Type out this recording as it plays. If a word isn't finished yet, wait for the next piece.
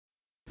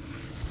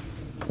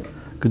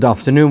Good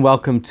afternoon.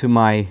 Welcome to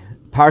my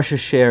Parsha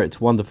Share.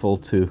 It's wonderful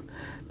to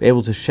be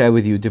able to share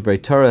with you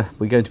Divrei Torah.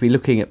 We're going to be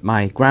looking at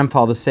my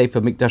grandfather's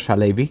Sefer Mikdash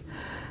HaLevi,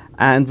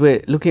 and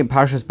we're looking at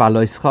Parshas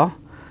Ba'aloischa,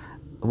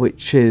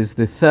 which is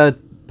the third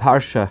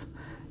Parsha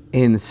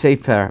in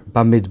Sefer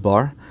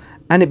Bamidbar,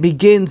 and it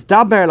begins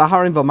Daber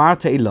laharim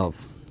v'amarta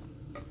ilov.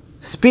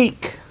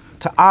 Speak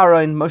to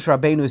Aaron. Moshe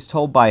Rabbeinu is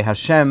told by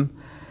Hashem,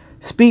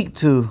 speak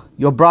to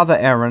your brother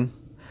Aaron.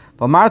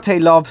 V'amarta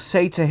ilov,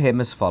 say to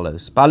him as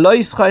follows: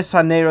 Ba'aloischa es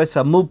haneros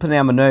amul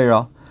pnei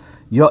hamenorah,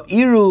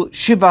 yo'iru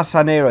shivas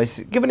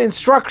haneros. Given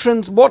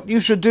instructions what you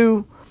should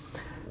do.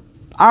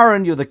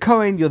 Aaron, you're the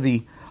Kohen, you're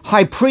the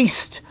high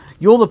priest,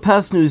 you're the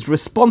person who's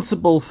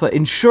responsible for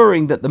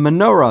ensuring that the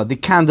menorah, the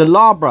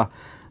candelabra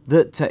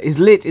that is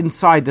lit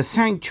inside the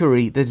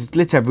sanctuary, that is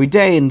lit every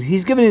day, and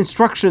he's given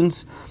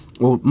instructions,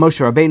 or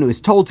Moshe Rabbeinu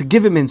is told to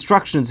give him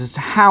instructions as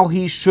to how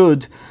he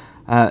should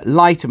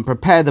light and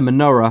prepare the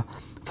menorah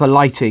for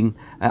lighting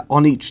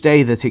on each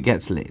day that it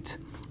gets lit.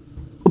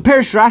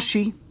 Uperish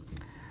Rashi,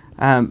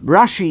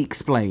 Rashi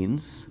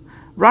explains,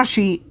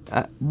 Rashi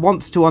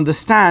wants to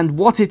understand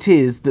what it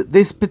is that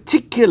this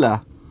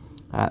particular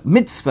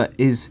mitzvah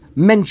is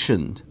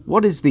mentioned.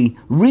 What is the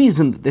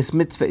reason that this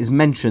mitzvah is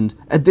mentioned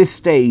at this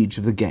stage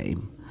of the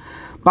game?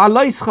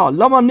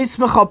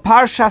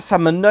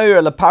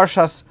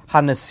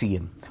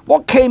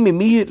 What came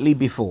immediately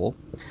before?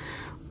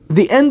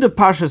 The end of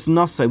Parshas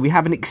Nosai, we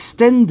have an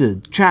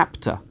extended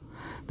chapter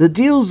that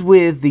deals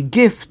with the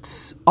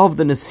gifts of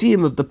the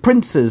Nasiim, of the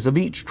princes of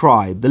each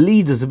tribe, the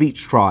leaders of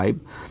each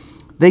tribe.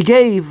 They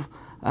gave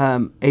a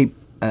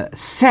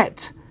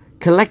set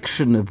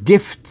collection of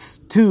gifts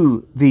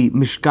to the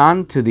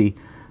Mishkan, to the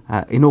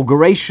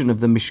inauguration of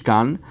the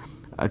Mishkan,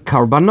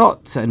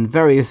 karbanot and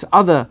various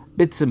other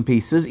bits and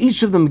pieces.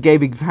 Each of them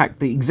gave, in fact,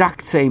 the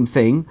exact same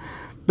thing.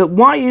 But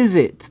why is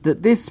it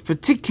that this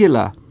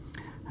particular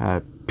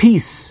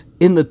piece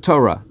in the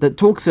Torah that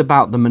talks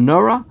about the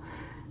menorah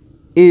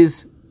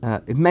is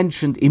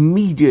mentioned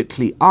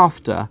immediately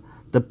after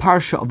the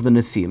Parsha of the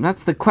Nasiim?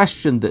 That's the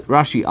question that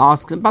Rashi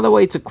asks. And by the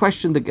way, it's a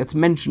question that gets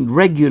mentioned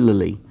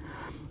regularly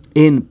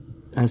in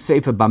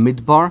Sefer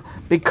Bamidbar,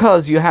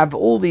 because you have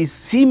all these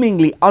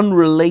seemingly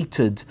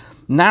unrelated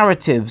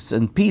narratives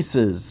and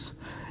pieces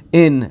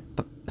in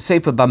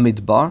Sefer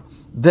Bamidbar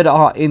that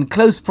are in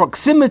close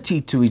proximity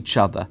to each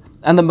other.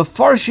 And the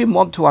Mefarshim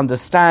want to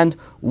understand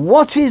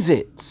what is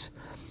it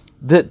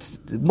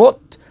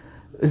what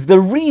is the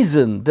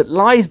reason that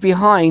lies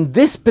behind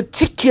this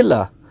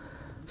particular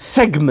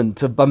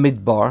segment of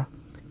Bamidbar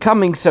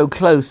coming so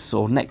close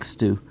or next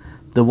to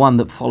the one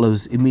that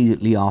follows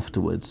immediately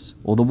afterwards,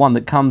 or the one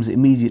that comes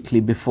immediately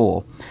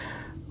before.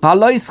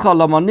 Parshas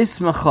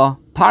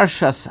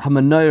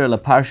Hamenorah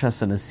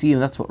Parshas Nasiim.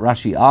 That's what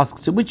Rashi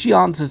asks, to which he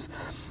answers,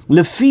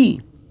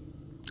 Lefi,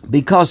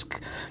 because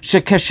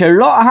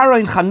Shekeshero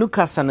Aaron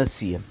Chanukas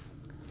Nasiim.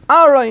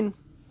 Aaron,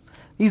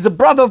 he's the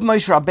brother of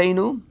Moshe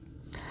Rabbeinu,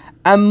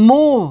 and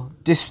more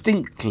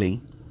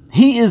distinctly,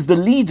 he is the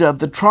leader of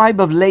the tribe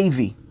of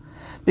Levi,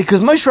 because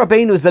Moshe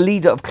Rabbeinu is the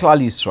leader of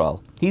Klal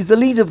Yisrael. He's the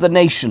leader of the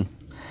nation.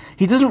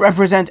 He doesn't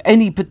represent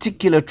any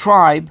particular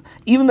tribe,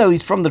 even though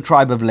he's from the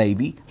tribe of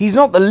Levi. He's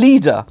not the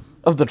leader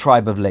of the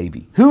tribe of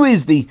Levi. Who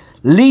is the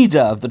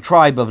leader of the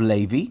tribe of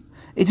Levi?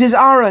 It is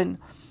Aaron.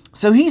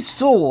 So he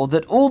saw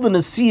that all the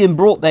Nasiim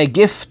brought their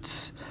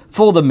gifts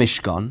for the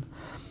Mishkan.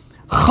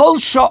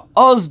 Chol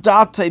Oz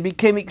Date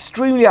became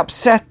extremely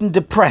upset and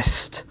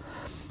depressed.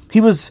 He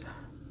was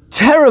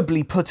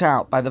terribly put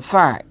out by the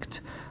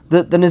fact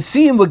that the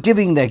Nasiim were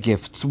giving their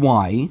gifts.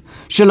 Why?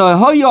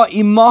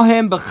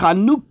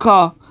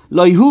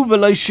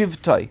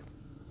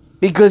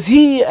 Because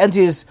he and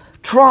his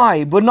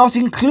tribe were not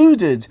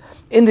included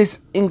in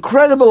this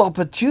incredible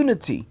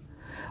opportunity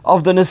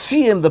of the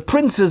Nasiim, the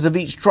princes of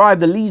each tribe,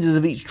 the leaders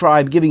of each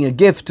tribe, giving a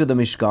gift to the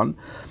Mishkan.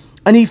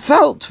 And he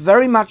felt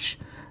very much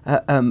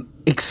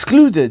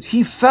excluded.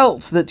 He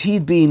felt that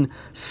he'd been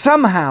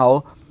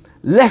somehow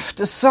left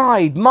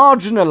aside,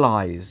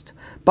 marginalized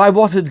by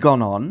what had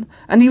gone on,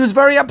 and he was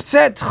very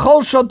upset.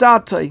 Chol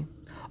Shodate,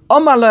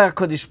 Omalei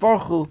HaKadosh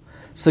Baruch Hu.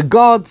 So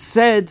God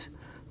said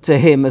to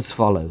him as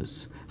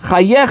follows: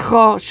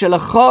 Chayecha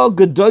shelecha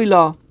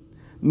gedola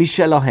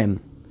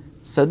mishelahem.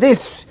 So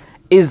this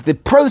is the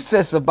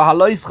process of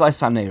Ba'aloischa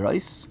es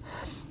haneros.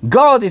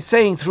 God is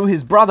saying through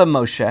his brother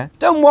Moshe,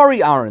 don't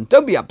worry, Aaron,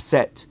 don't be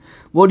upset.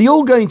 What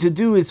you're going to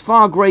do is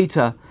far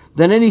greater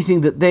than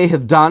anything that they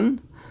have done.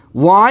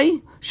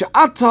 Why?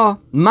 She'ata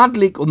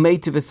madlik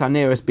umeitiv es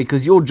haneros,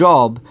 because your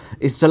job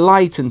is to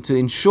light and to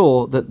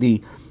ensure that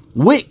the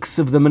wicks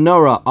of the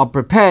menorah are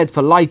prepared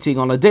for lighting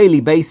on a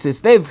daily basis.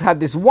 They've had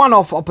this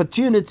one-off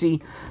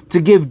opportunity to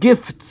give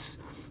gifts,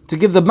 to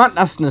give the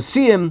Matnas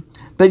Nasiim,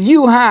 but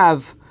you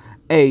have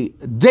a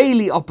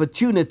daily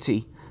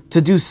opportunity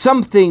to do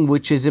something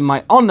which is in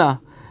my honor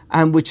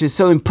and which is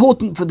so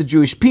important for the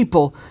Jewish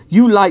people.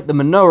 You light the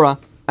menorah,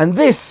 and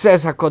this,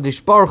 says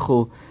HaKadosh Baruch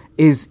Hu,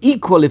 is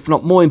equal, if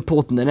not more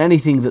important than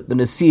anything that the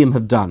Nasiim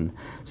have done.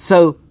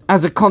 So,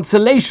 as a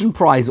consolation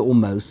prize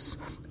almost,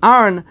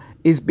 Aaron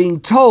is being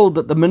told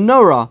that the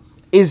menorah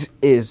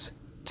is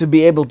to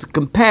be able to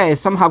compare,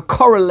 somehow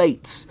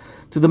correlates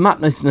to the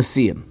Matnos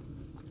Nasiim.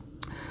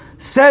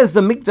 Says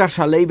the Mikdash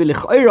Halevi,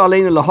 L'ch'oira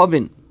aleinu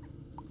lahavin.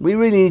 We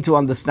really need to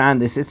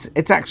understand this.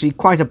 It's actually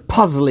quite a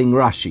puzzling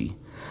Rashi.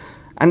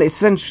 And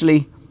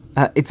essentially,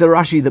 it's a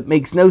Rashi that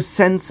makes no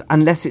sense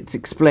unless it's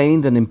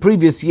explained. And in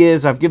previous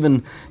years, I've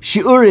given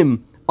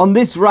shiurim on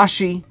this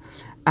Rashi,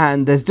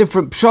 and there's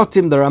different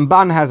pshatim. The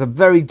Ramban has a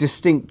very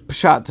distinct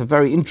pshat, a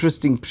very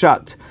interesting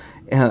pshat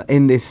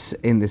in this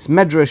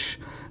medrash.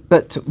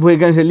 But we're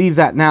going to leave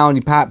that now,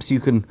 and perhaps you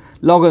can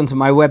log on to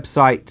my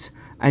website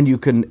and you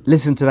can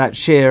listen to that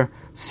share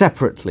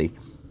separately.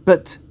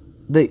 But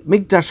the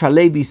Mikdash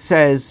Halevi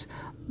says,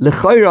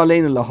 L'chayra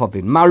aleinu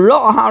lahavin, ma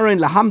ro'a ha'aron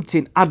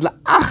lahamtin ad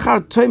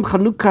la'achar toim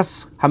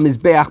chanukas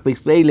hamizbeach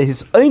b'chlei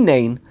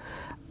lehisonein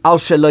al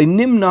sheloi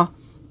nimna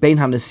bein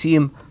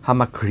hanesiim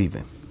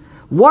hamakrivim.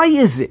 Why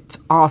is it,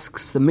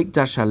 asks the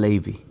Mikdash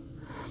Halevi,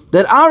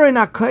 that Aaron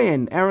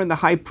HaKohen, Aaron the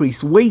high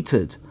priest,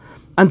 waited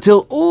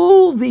until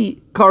all the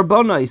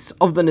karbonos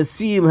of the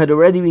Nesiim had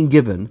already been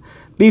given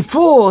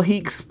before he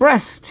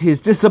expressed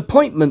his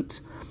disappointment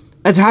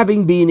at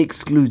having been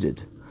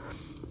excluded?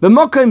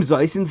 B'mokom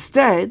zois,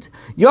 instead,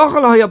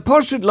 yochel haya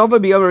poshut lova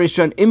b'yom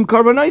rishon im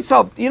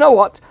karbonos. You know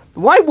what?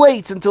 Why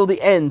wait until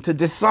the end to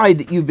decide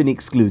that you've been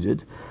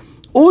excluded?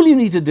 All you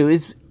need to do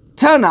is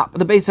turn up at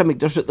the Beis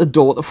HaMikdash at the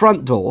door, the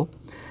front door,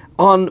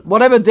 on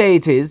whatever day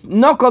it is,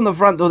 knock on the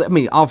front door. I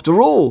mean,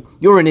 after all,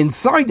 you're an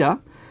insider.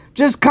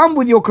 Just come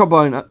with your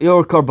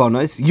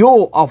karbonos,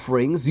 your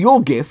offerings,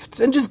 your gifts,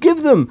 and just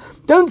give them.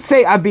 Don't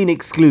say, I've been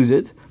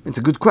excluded. It's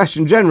a good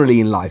question generally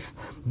in life.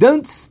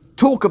 Don't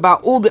talk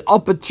about all the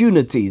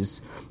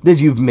opportunities that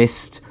you've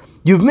missed.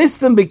 You've missed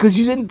them because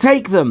you didn't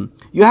take them.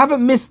 You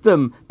haven't missed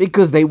them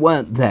because they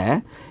weren't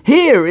there.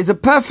 Here is a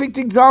perfect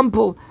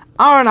example.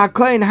 Aaron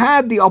HaKohen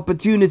had the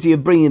opportunity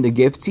of bringing the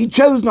gifts. He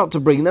chose not to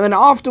bring them, and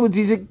afterwards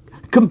he's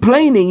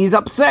complaining, he's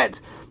upset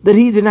that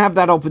he didn't have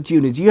that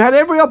opportunity. You had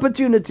every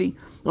opportunity.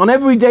 On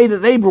every day that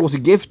they brought a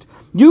gift,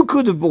 you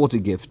could have bought a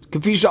gift.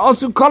 As all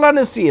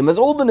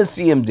the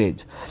Nesiim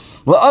did.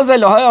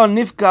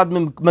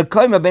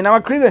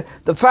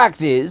 The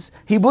fact is,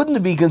 he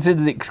wouldn't be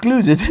considered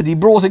excluded had he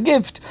brought a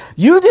gift.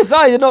 You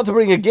decided not to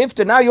bring a gift,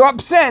 and now you're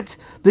upset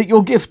that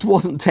your gift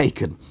wasn't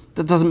taken.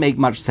 That doesn't make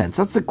much sense.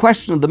 That's the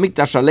question of the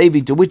Mikdash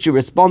Halevi, to which he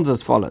responds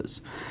as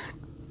follows.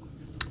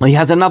 He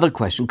has another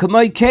question.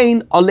 We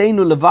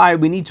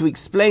need to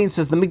explain,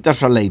 says the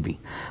Mikdash Halevi.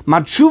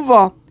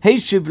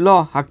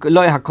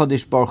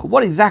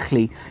 What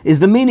exactly is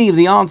the meaning of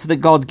the answer that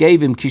God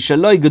gave him?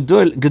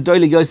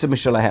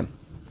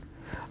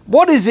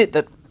 What is it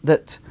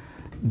that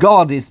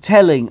God is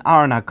telling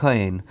Aaron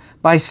HaKohen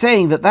by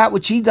saying that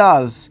which he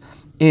does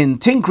in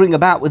tinkering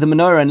about with the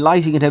menorah and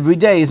lighting it every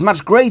day is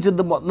much greater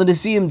than what the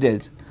Nesiim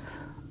did?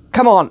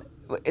 Come on,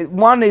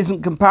 one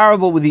isn't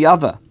comparable with the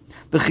other.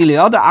 And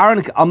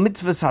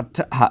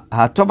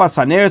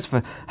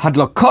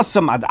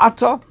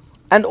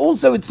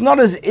also, it's not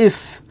as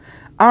if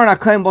Aaron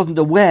HaKohen wasn't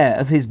aware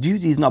of his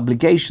duties and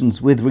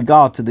obligations with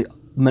regard to the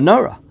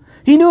menorah.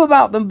 He knew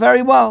about them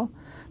very well.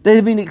 They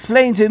had been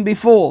explained to him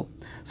before.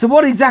 So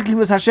what exactly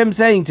was Hashem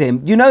saying to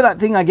him? You know that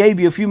thing I gave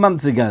you a few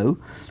months ago?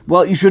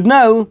 Well, you should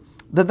know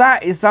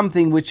that is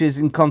something which is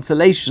in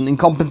compensation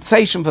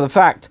for the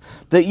fact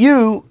that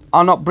you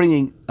are not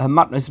bringing a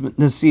Matnos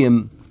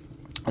Nesiim,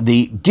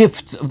 the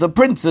gifts of the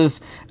princes,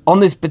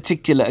 on this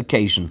particular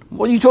occasion.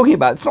 What are you talking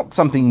about? It's not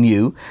something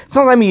new. It's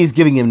not something he's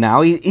giving him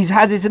now. He's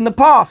had it in the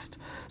past.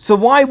 So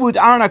why would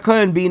Aaron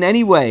HaKohen be in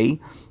any way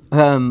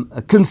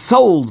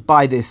consoled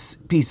by this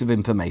piece of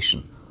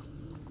information?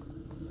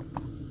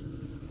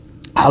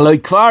 From the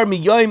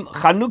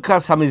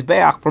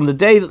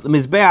day that the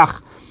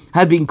Mizbeach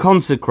had been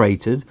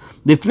consecrated,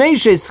 before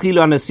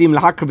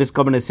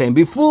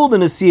the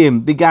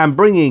Nesiim began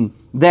bringing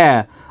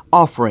their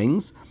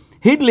offerings,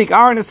 Hidlik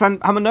Aaron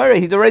HaMenorah,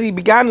 he'd already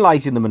began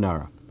lighting the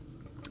menorah.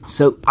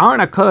 So Aaron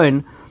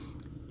HaKohen,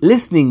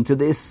 listening to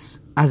this,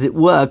 as it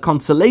were,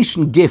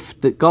 consolation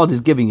gift that God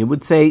is giving him,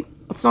 would say,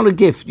 that's not a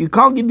gift. You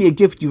can't give me a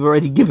gift you've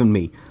already given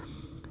me.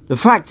 The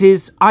fact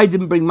is, I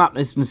didn't bring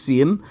Matnos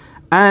Nesiim,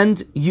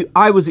 and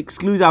I was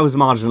excluded, I was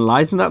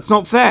marginalized, and that's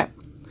not fair.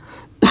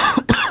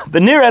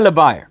 The Nir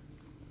Elevayer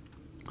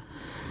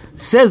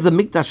says the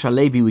Mikdash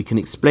Halevi, we can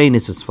explain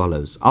it as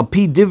follows. Al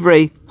Pi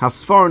Divrei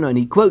HaSforno, and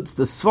he quotes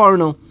the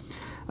Sforno,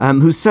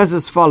 who says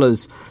as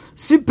follows: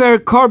 Siper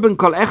Korban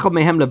Kol Echad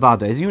Mehem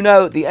Levado. As you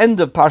know, at the end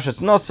of Parshas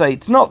Nosei,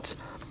 it's not,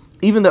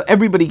 even though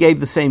everybody gave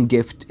the same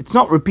gift, it's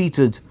not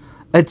repeated,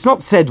 it's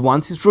not said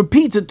once, it's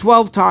repeated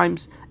 12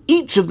 times.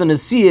 Each of the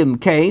Nesiim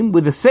came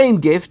with the same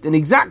gift, an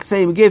exact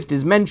same gift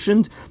is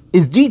mentioned,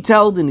 is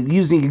detailed, and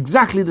using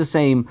exactly the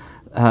same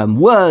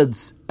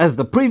words as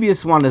the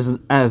previous one,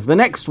 as the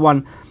next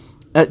one.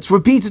 It's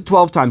repeated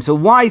 12 times. So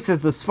why,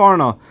 says the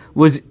Sforno,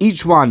 was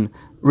each one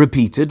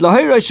repeated?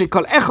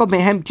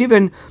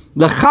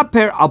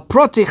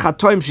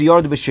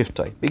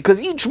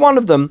 Because each one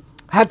of them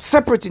had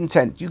separate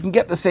intent. You can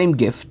get the same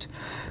gift,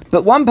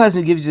 But one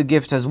person who gives you the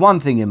gift has one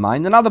thing in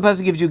mind, another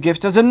person gives you a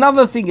gift has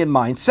another thing in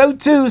mind. So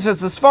too,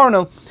 says the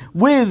Sforno,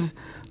 with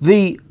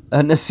the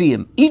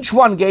Nasiim. Each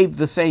one gave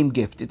the same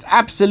gift. It's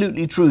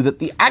absolutely true that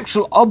the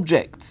actual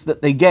objects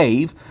that they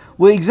gave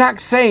were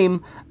exact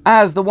same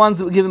as the ones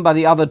that were given by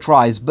the other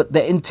tribes, but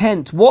the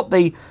intent,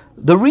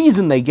 the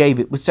reason they gave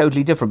it was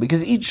totally different,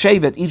 because each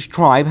Shevet, each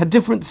tribe, had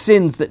different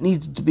sins that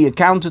needed to be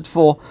accounted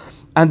for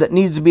and that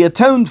needed to be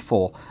atoned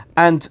for.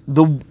 And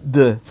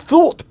the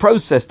thought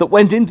process that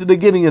went into the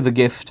giving of the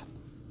gift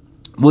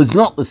was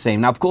not the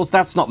same. Now, of course,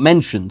 that's not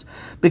mentioned,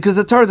 because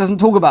the Torah doesn't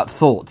talk about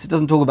thoughts, it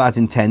doesn't talk about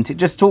intent, it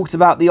just talks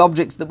about the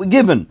objects that were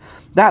given.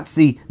 That's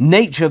the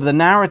nature of the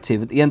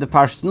narrative at the end of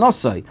Parshas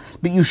Nosai.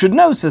 But you should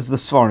know, says the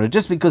Sforno,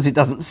 just because it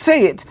doesn't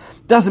say it,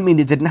 doesn't mean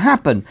it didn't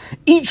happen.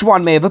 Each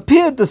one may have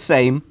appeared the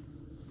same,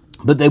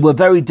 but they were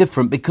very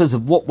different because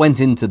of what went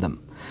into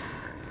them.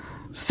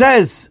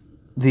 Says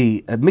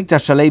the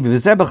Mikdash Halevi,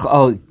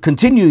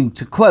 continuing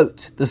to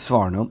quote the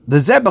Sforno,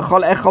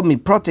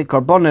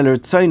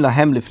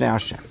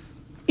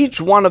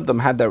 each one of them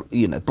had their,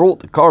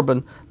 brought the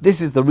korban. This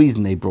is the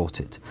reason they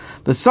brought it.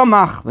 He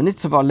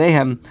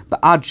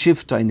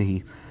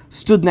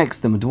stood next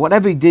to them, and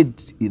whatever he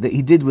did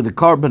with the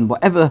korban,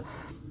 whatever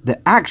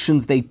the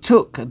actions they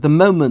took at the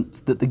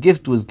moment that the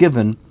gift was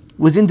given,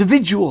 was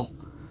individual,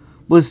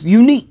 was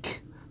unique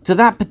to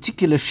that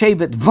particular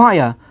shevet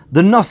via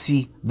the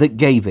nasi that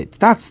gave it.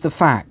 That's the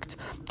fact.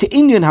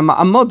 In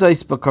the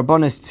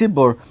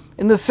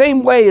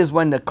same way as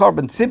when the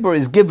korban tzibur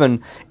is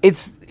given,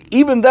 it's,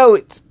 even though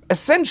it's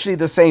essentially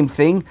the same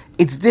thing,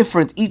 it's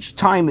different. Each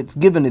time it's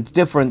given, it's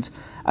different.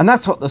 And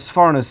that's what the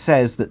Sforno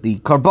says, that the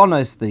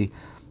korbanos, the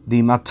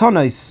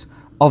matanos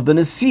of the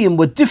Nasiim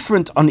were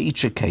different on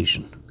each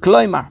occasion.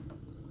 Kloimar,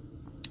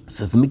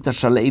 says the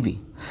Mikdash Halevi.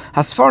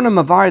 Hasforno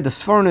Mavar, the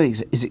Sforno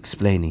is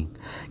explaining.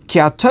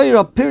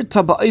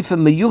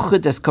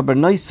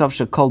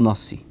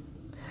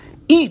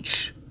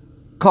 Each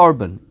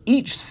korban,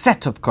 each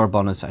set of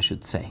korbanos, I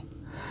should say,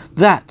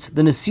 that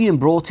the Nasiim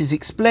brought is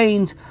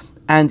explained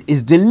and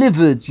is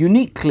delivered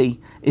uniquely,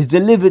 is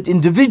delivered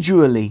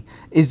individually,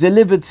 is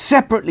delivered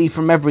separately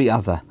from every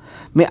other.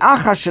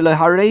 Because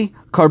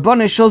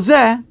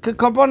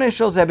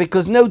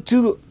no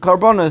two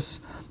korbanos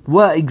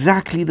were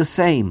exactly the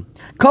same.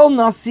 Each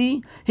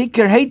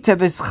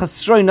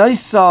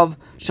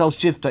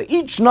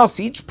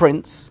nasi, each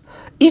prince,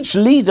 each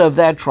leader of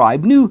their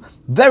tribe knew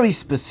very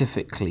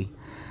specifically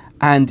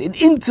and in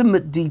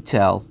intimate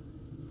detail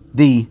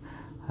the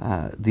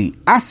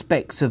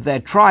aspects of their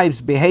tribe's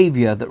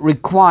behavior that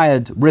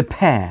required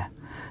repair.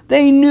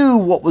 They knew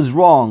what was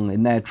wrong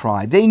in their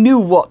tribe. They knew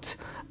what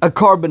a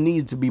korban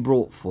needed to be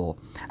brought for.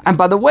 And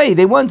by the way,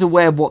 they weren't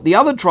aware of what the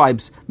other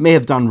tribes may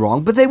have done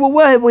wrong, but they were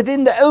aware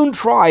within their own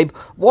tribe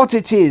what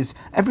it is.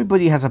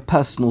 Everybody has a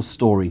personal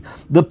story.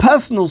 The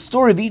personal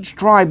story of each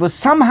tribe was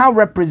somehow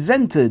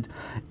represented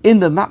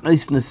in the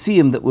matnos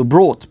nasiim that were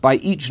brought by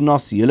each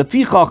nasi. He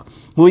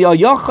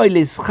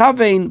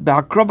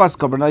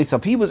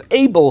was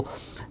able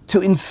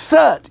to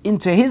insert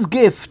into his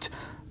gift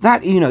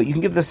that, you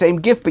can give the same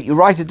gift, but you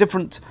write a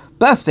different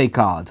birthday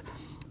card.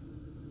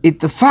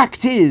 The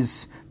fact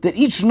is that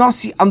each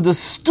nasi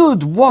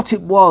understood what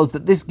it was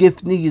that this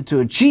gift needed to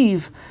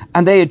achieve,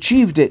 and they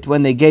achieved it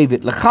when they gave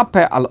it to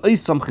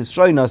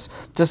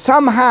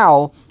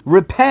somehow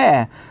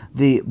repair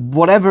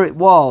whatever it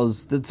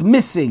was that's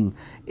missing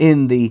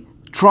in the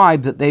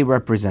tribe that they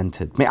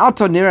represented.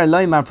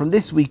 From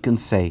this we can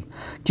say,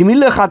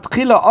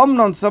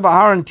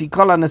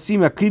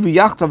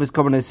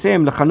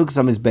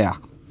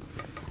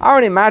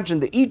 Aaron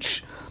imagined that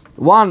each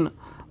one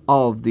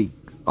of the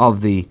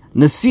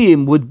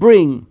Nasiim would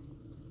bring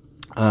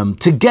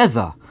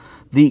together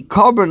the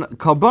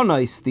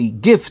korbanos, the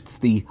gifts,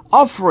 the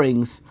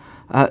offerings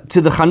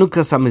to the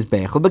Chanukah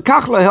Samizbech.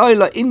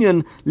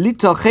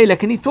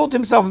 And he thought to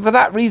himself, and for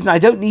that reason I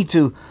don't need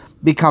to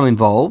become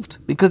involved,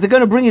 because they're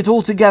going to bring it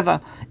all together.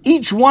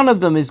 Each one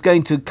of them is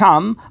going to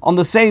come on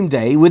the same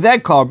day with their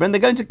korban. They're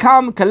going to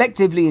come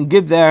collectively and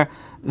give their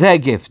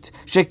gift.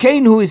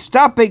 Shekain, who is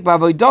stapik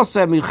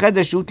b'avodosa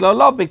miuchedesh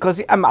utlala, because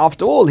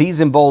after all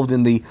he's involved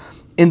in the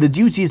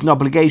duties and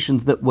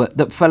obligations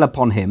that fell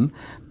upon him,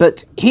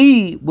 but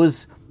he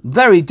was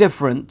very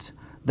different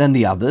than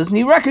the others, and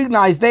he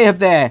recognized they have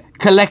their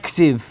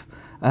collective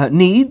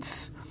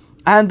needs,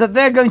 and that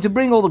they're going to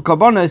bring all the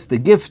korbanos, the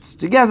gifts,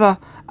 together,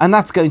 and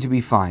that's going to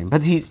be fine.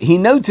 But he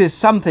noticed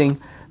something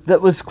that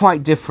was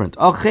quite different.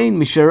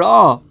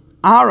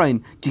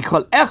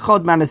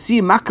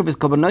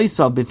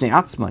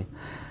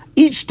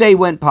 Each day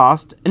went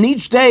past, and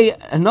each day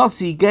a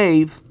nasi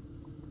gave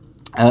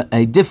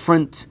a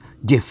different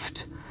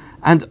gift.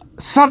 And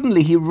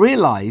suddenly he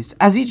realized,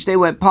 as each day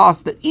went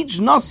past, that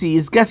each nasi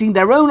is getting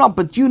their own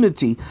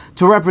opportunity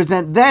to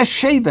represent their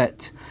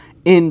shevet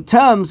in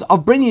terms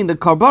of bringing the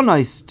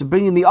korbanos, to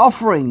bringing the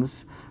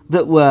offerings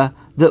that were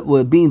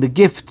being the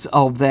gifts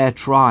of their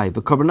tribe.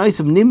 The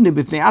korbanos of nimnim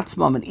b'fnei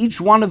atzmam, and each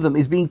one of them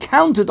is being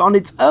counted on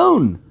its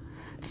own.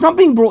 It's not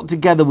being brought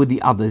together with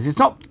the others. It's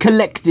not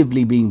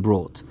collectively being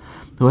brought.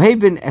 He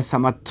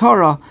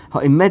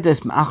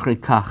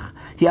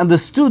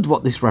understood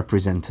what this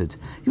represented.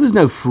 He was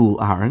no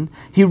fool, Aaron.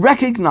 He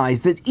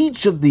recognized that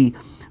each of the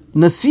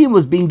Nasiim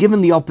was being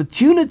given the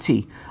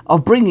opportunity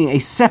of bringing a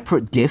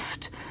separate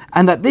gift,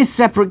 and that this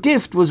separate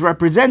gift was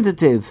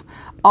representative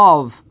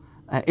of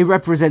a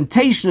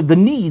representation of the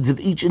needs of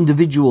each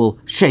individual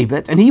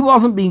shevet, and he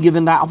wasn't being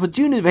given that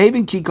opportunity. And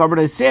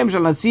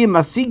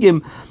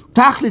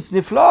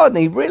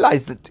they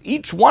realized that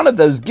each one of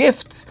those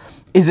gifts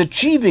is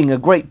achieving a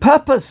great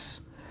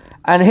purpose,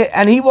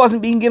 and he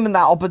wasn't being given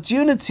that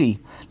opportunity.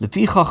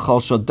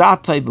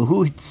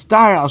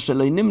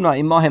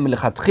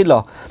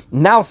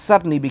 Now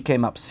suddenly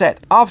became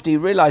upset. After he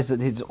realized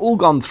that it's all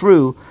gone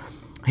through,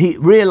 he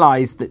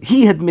realized that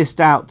he had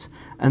missed out,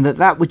 and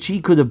that which he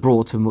could have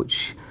brought and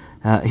which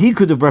he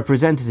could have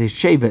represented his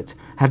shevet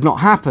had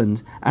not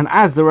happened. And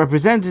as the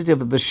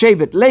representative of the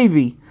shevet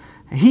Levi,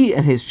 he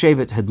and his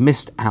shevet had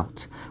missed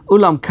out.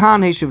 Ulam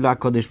kan heshiv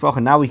la'Kodesh Baruch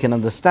Hu. Now we can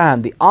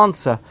understand the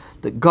answer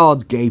that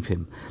God gave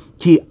him.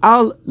 Ki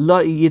al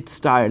lo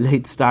yitztar.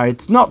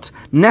 It's not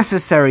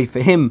necessary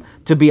for him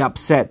to be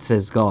upset,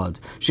 says God.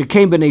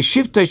 Shekein b'nei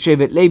shivtei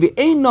shevet Levi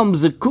einom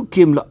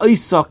zekukim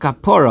la'oisa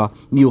kapora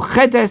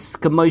miuchedes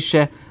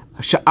k'moshe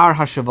sha'ar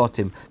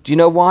hashavotim. Do you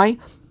know why?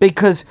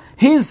 Because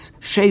his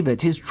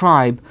shevet, his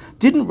tribe,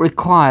 didn't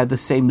require the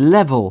same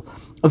level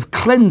of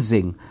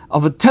cleansing,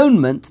 of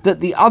atonement that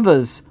the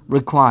others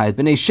required.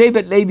 B'nei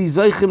shevet Levi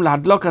zoichim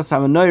lahadlokas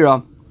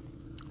hamenorah.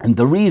 And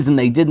the reason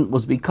they didn't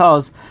was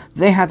because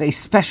they had a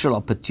special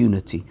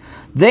opportunity.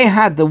 They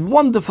had the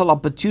wonderful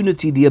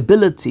opportunity, the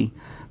ability,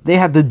 they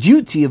had the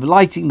duty of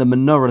lighting the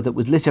menorah that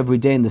was lit every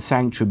day in the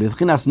sanctuary. And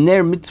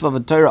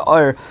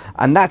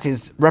that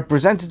is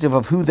representative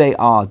of who they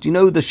are. Do you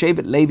know who the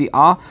Shevet Levi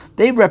are?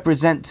 They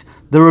represent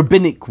the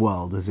rabbinic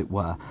world, as it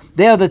were.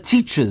 They are the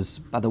teachers.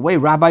 By the way,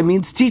 rabbi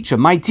means teacher,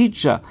 my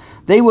teacher.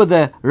 They were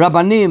the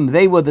rabbanim,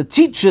 they were the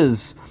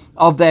teachers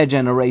of their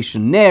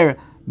generation. Ner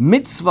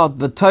mitzvot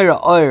v'Torah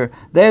oir.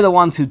 They're the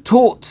ones who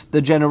taught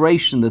the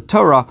generation the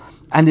Torah,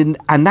 and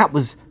that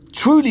was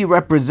truly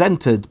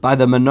represented by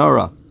the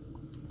menorah.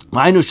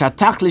 They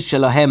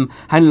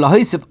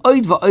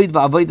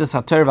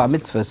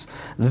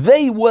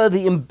were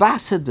the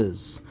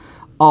ambassadors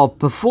of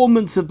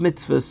performance of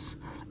mitzvahs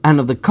and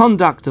of the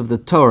conduct of the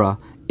Torah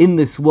in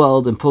this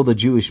world and for the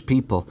Jewish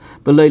people.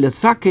 And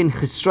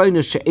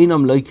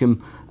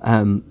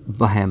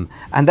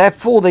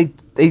therefore they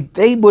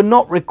were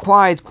not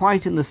required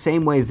quite in the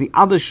same way as the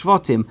other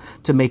Shvatim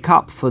to make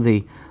up for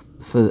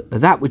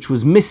that which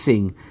was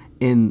missing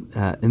in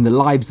the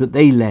lives that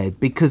they led,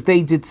 because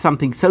they did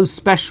something so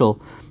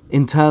special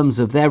in terms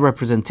of their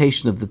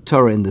representation of the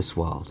Torah in this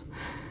world.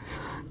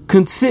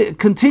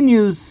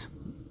 Continues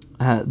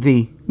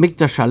the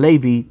Mikdash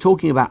HaLevi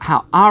talking about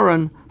how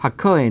Aaron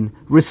HaKohen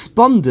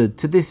responded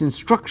to this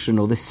instruction,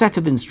 or this set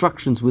of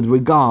instructions with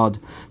regard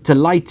to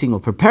lighting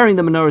or preparing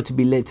the menorah to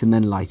be lit and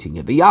then lighting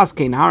it.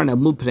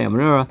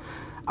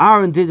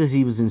 Aaron did as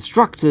he was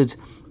instructed.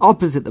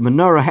 Opposite the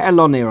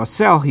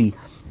menorah, he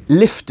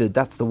lifted,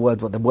 that's the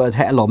word, what the word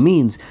He'elah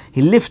means.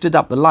 He lifted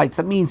up the light.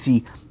 That means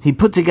he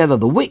put together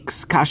the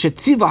wicks.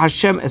 Kashetziva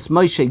Hashem es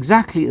Moshe,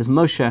 exactly as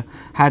Moshe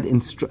had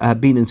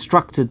been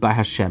instructed by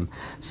Hashem.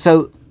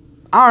 So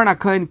Aaron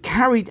HaKohen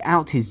carried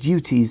out his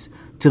duties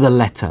to the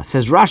letter.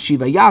 Says Rashi,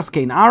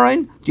 Vayaskein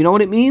Aaron. Do you know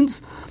what it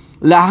means?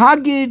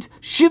 Lahagid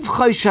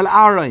shivchai shel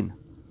Aaron.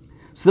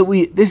 So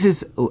that this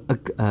is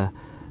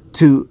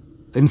to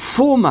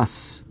inform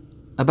us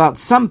about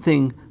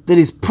something that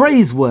is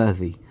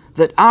praiseworthy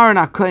that Aaron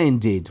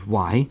HaKohen did.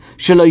 Why?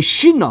 Sheloi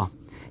shina.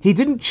 He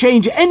didn't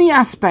change any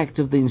aspect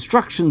of the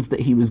instructions that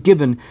he was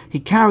given. He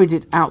carried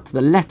it out to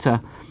the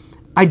letter,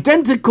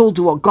 identical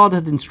to what God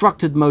had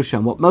instructed Moshe,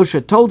 and what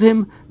Moshe told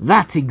him.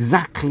 That's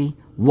exactly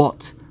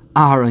what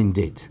Aaron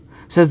did.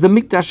 Says the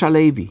Mikdash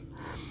HaLevi.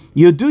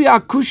 Yoduya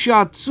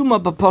kushya tzuma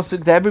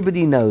b'posuk, that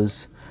everybody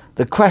knows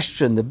the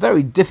question, the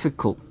very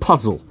difficult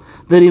puzzle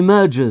that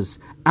emerges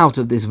out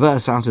of this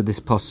verse, out of this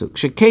posuk.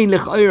 Shekein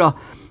lechoira.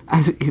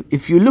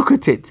 If you look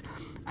at it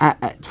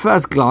at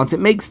first glance,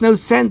 it makes no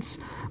sense.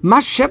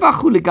 What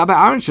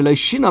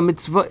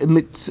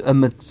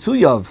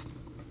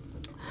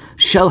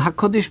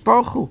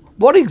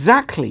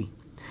exactly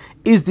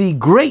is the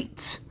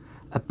great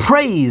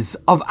praise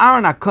of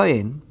Aaron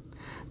HaKohen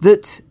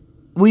that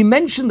we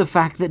mention the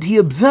fact that he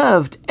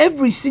observed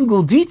every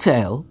single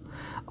detail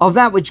of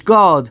that which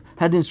God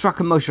had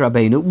instructed Moshe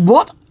Rabbeinu?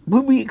 What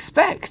would we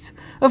expect?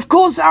 Of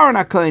course Aaron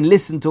HaKohen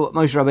listened to what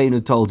Moshe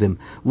Rabbeinu told him.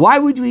 Why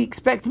would we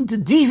expect him to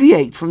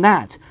deviate from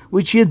that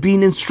which he had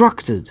been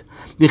instructed?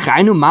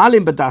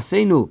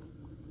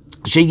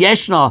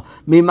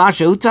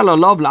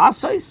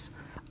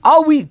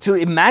 Are we to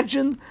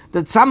imagine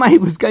that somehow he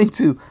was going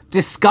to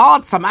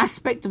discard some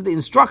aspect of the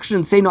instruction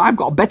and say, no, I've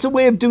got a better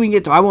way of doing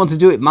it, or I want to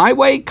do it my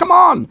way? Come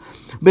on.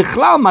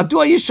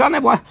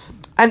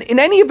 And in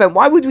any event,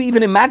 why would we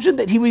even imagine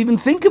that he would even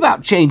think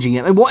about changing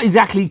it? And what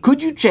exactly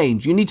could you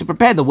change? You need to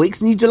prepare the wicks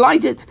and you need to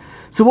light it.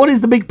 So what is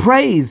the big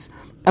praise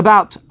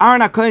about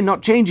Aaron HaKohen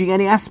not changing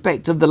any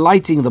aspect of the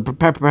lighting, the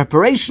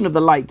preparation of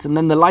the lights, and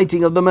then the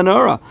lighting of the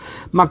menorah.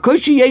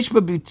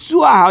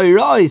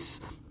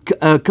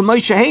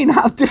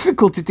 How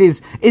difficult it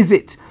is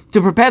it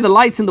to prepare the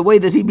lights in the way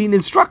that he'd been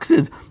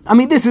instructed? I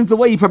mean, this is the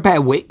way you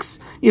prepare wicks.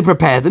 You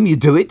prepare them, you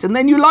do it, and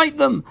then you light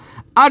them.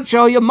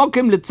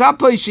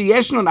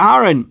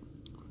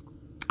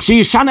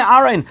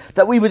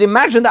 That we would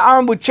imagine that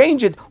Aaron would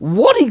change it.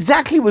 What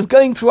exactly was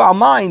going through our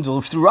minds,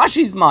 or through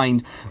Rashi's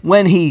mind,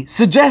 when he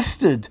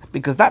suggested,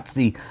 because that's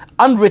the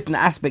unwritten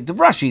aspect of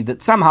Rashi,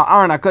 that somehow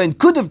Aaron HaKohen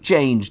could have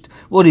changed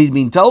what he'd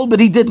been told, but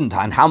he didn't,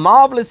 and how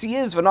marvelous he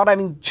is for not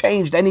having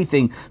changed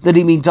anything that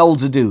he'd been told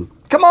to do.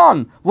 Come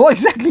on, what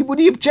exactly would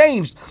he have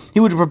changed?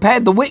 He would have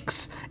prepared the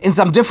wicks in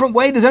some different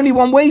way. There's only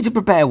one way to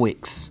prepare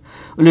wicks.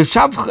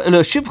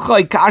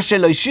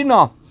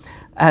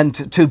 And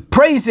to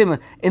praise him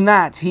in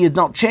that he had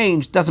not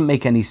changed doesn't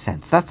make any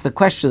sense. That's the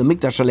question the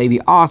Mikdash HaLevi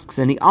asks,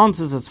 and he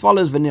answers as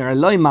follows, V'nir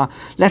Eloima,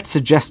 let's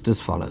suggest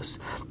as follows.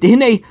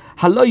 Dihine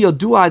halo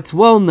yodua, it's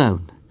well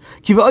known.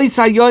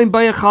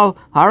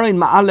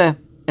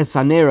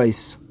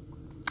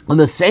 On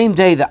the same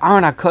day that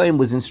Aaron HaKohen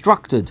was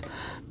instructed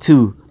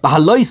to,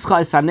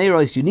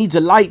 you need to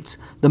light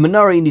the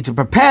menorah, you need to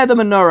prepare the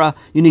menorah,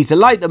 you need to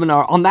light the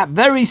menorah. On that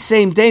very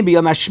same day,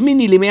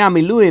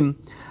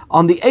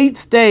 on the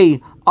 8th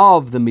day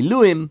of the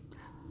Miluim,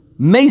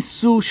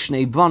 Mesu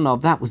Shnei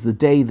Vanov, that was the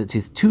day that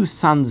his 2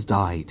 sons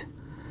died.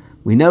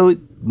 We know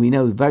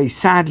very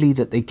sadly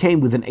that they came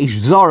with an Eish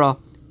Zorah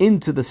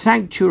into the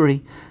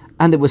sanctuary,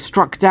 and they were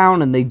struck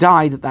down and they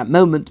died at that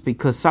moment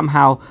because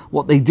somehow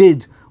what they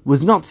did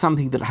was not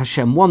something that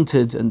Hashem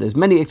wanted, and there's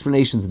many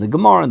explanations in the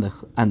Gemara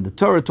and the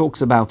Torah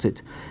talks about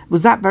it. It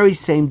was that very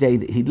same day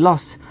that he'd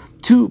lost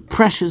 2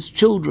 precious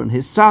children,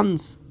 his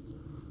sons.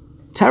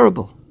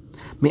 Terrible.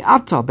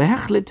 Me'ata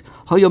behechlit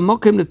hoyo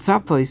mokem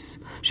letzapos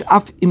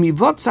she'af im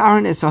yivotz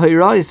Aaron es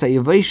ha'hirayis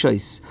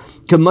ha'yaveshos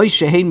k'moy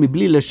shehein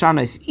mibli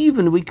l'shanos.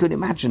 Even we could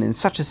imagine in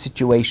such a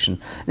situation,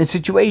 in a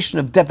situation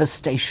of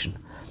devastation,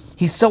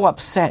 he's so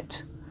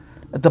upset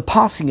at the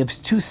passing of his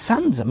 2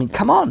 sons. I mean,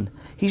 come on.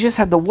 He just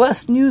had the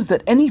worst news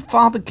that any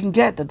father can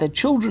get, that their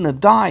children have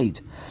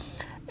died.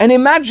 And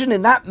imagine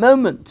in that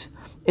moment,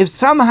 if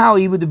somehow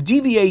he would have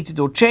deviated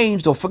or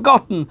changed or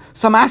forgotten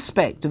some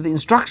aspect of the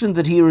instruction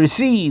that he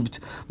received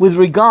with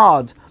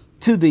regard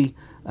to the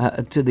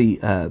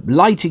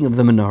lighting of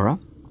the menorah,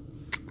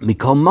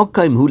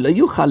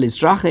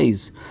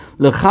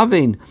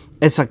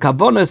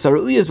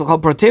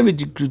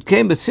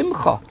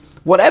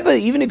 whatever,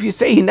 even if you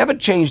say he never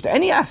changed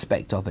any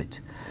aspect of it,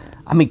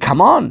 I mean, come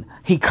on,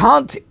 he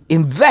can't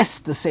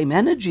invest the same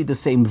energy, the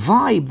same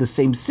vibe, the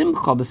same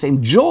simcha, the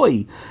same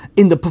joy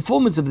in the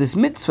performance of this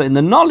mitzvah, in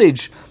the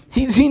knowledge.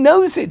 He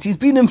knows it, he's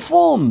been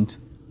informed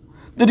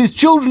that his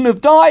children have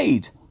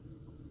died.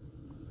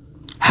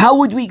 How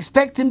would we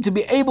expect him to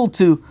be able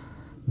to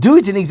do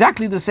it in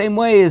exactly the same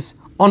way as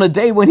on a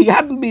day when he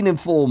hadn't been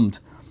informed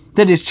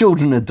that his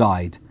children had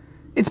died?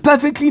 It's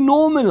perfectly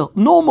normal,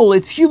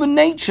 it's human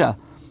nature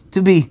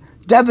to be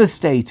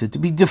devastated, to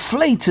be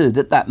deflated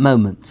at that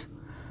moment.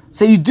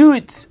 So you do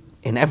it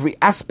in every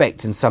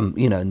aspect, in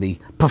the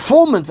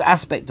performance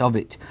aspect of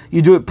it.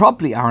 You do it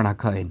properly, Aaron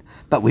HaKohen.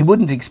 But we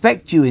wouldn't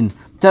expect you, in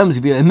terms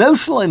of your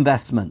emotional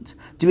investment,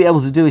 to be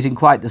able to do it in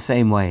quite the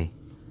same way.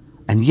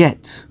 And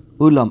yet,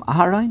 Ulam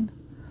Aaron,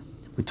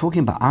 we're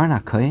talking about Aaron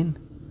HaKohen,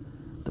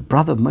 the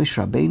brother of Moshe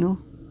Rabbeinu,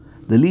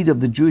 the leader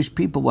of the Jewish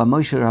people while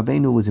Moshe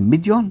Rabbeinu was in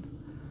Midian.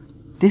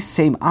 This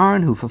same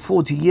Aaron, who for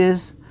 40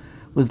 years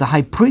was the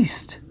high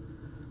priest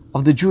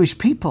of the Jewish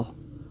people,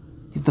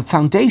 the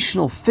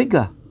foundational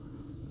figure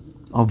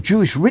of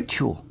Jewish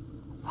ritual.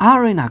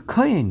 Aaron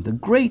HaKohen, the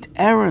great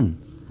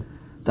Aaron,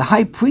 the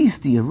high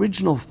priest, the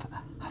original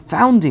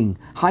founding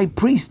high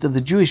priest of the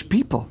Jewish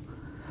people.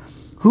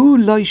 Hu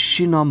lo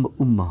shinam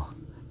ummah.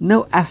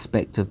 No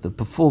aspect of the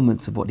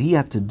performance of what he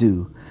had to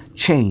do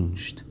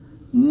changed.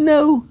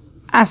 No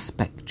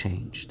aspect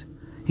changed.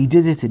 He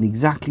did it in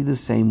exactly the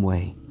same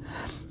way.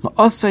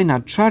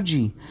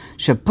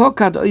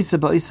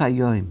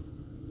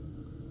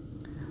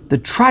 The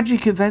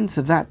tragic events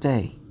of that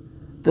day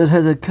that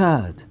had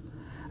occurred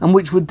and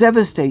which would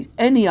devastate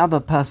any other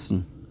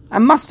person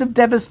and must have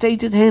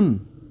devastated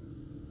him,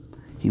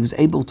 he was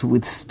able to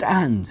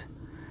withstand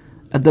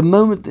at the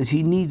moment that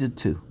he needed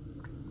to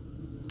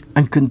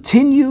and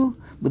continue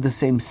with the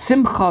same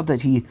simcha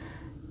that he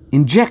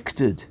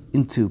injected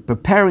into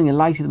preparing and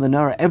lighting the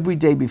menorah every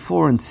day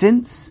before and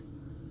since,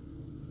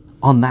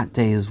 on that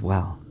day as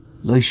well.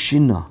 Lo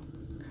shina.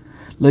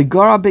 Lo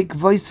garabik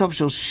voisav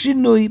shel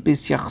shinui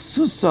bis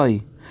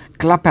yachsusai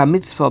klapa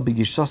mitzvah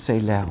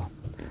b'gishosei leo.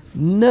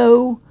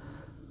 No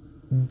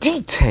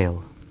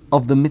detail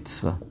of the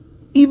mitzvah,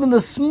 even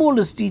the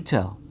smallest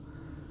detail,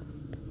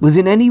 was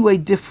in any way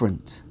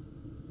different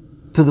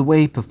to the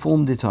way he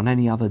performed it on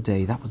any other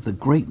day. That was the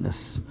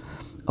greatness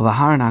of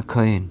Aaron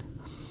HaKohen.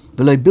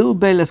 V'lo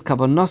bilbel es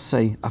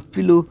kavanosei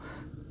afilu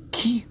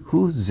ki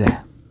hu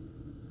zeh.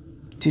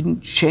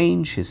 Didn't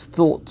change his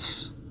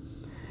thoughts,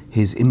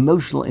 his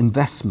emotional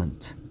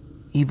investment,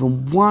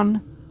 even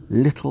one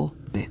little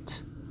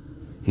bit.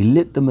 He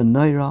lit the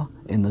menorah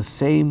in the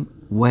same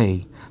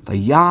way.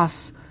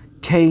 Vayas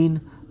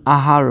Cain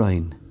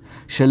Aharon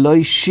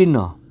Sheloi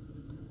Shina.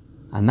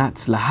 And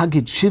that's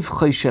Lahagid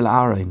Shivchoi Shel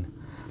Aaron.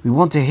 We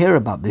want to hear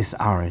about this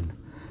Aaron,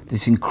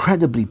 this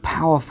incredibly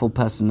powerful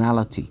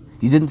personality.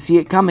 You didn't see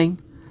it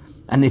coming.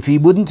 And if he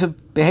wouldn't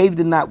have behaved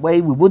in that way,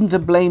 we wouldn't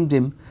have blamed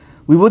him.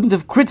 We wouldn't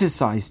have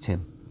criticized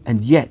him.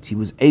 And yet he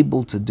was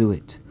able to do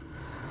it.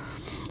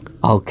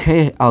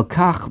 Al-Kach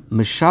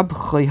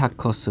Meshabchoi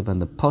HaKosav,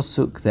 and the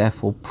Pasuk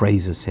therefore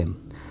praises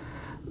him.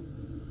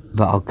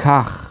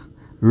 Va'al-Kach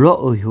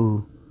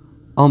Ro'uhu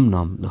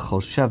Omnam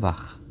L'chol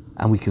Shevach.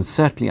 And we can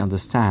certainly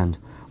understand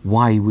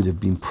why he would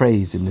have been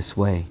praised in this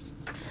way.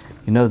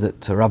 You know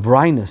that Rav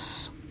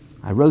Reinus,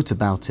 I wrote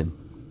about him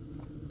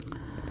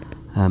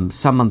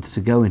some months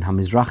ago in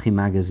Hamizrahi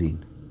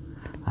magazine.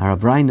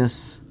 Rav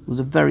Reinus was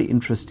a very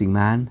interesting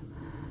man.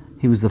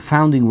 He was the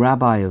founding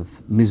rabbi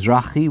of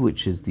Mizrahi,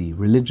 which is the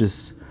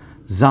religious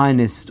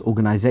Zionist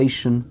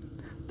organization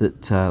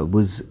that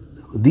was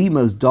the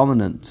most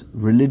dominant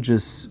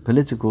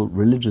political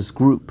religious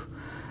group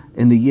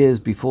in the years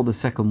before the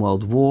Second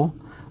World War.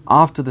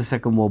 After the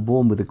Second World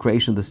War, with the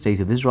creation of the State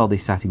of Israel, they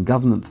sat in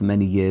government for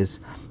many years.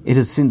 It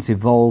has since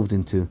evolved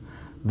into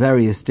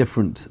various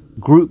different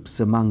groups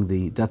among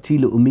the Dati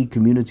Le'umi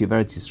community of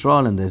Eretz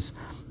Yisrael, and there's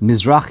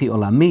Mizrahi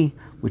Olami,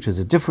 which is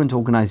a different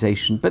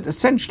organization, but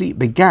essentially it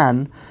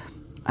began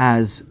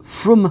as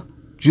from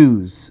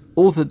Jews,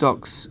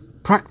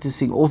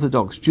 practicing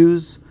Orthodox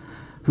Jews,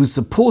 who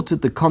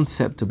supported the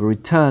concept of a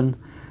return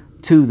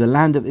to the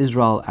land of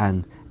Israel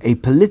and a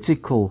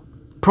political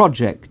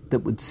project that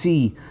would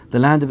see the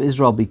land of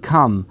Israel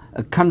become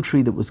a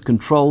country that was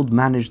controlled,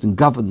 managed and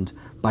governed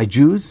by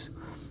Jews.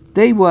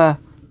 They were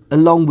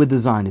alongside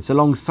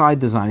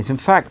the Zionists. In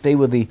fact, they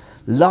were the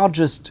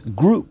largest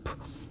group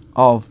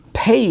of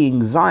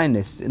paying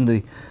Zionists in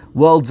the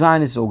World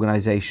Zionist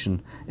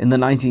Organization in the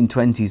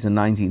 1920s and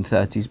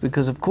 1930s,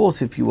 because of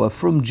course if you were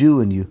from Jew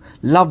and you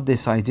loved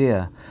this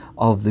idea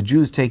of the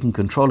Jews taking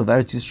control of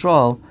Eretz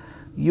Yisrael,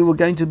 you were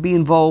going to be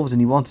involved, and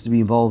you wanted to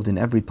be involved in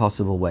every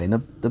possible way.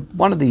 And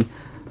one of the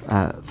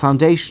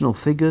foundational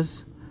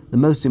figures, the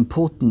most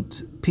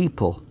important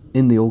people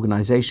in the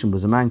organization,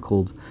 was a man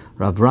called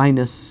Rav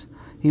Reinus.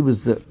 He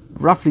was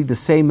roughly the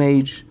same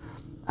age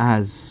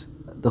as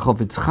the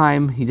Chofetz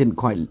Chaim. He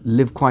didn't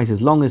live quite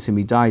as long as him.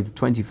 He died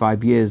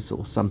 25 years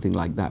or something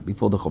like that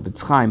before the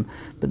Chofetz Chaim.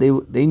 But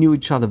they knew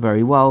each other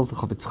very well. The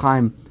Chofetz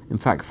Chaim, in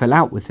fact, fell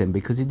out with him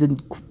because he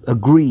didn't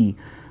agree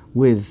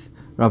with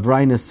Rav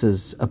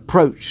Reinus's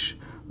approach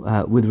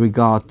with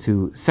regard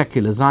to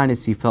secular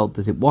Zionists. He felt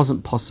that it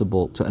wasn't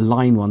possible to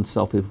align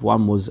oneself, if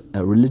one was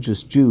a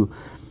religious Jew,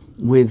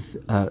 with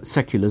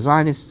secular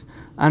Zionists.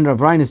 And Rav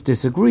Reinus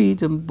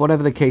disagreed, and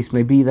whatever the case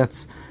may be,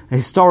 that's a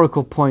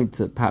historical point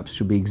that perhaps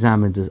should be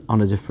examined on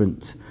a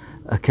different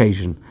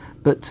occasion.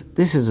 But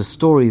this is a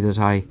story that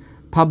I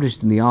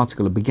published in the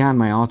article. I began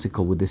my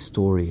article with this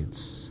story.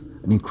 It's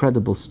an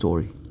incredible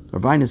story.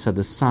 Rav Reinus had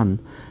a son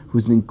who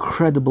was an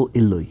incredible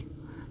Ilui. He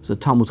was a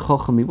Talmud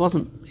Chochem.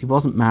 He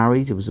wasn't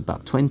married. He was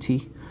about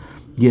 20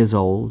 years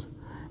old,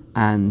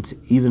 and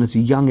even at a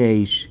young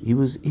age, he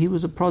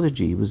was a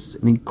prodigy. He was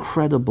an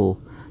incredible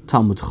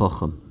Talmud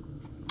Chochem.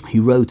 He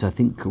wrote, I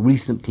think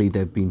recently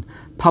they've been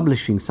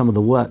publishing some of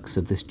the works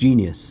of this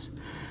genius.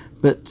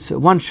 But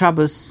one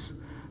Shabbos,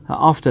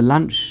 after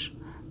lunch,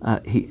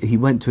 he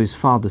went to his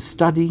father's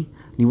study,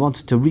 and he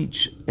wanted to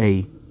reach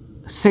a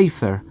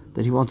sefer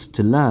that he wanted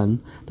to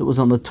learn that was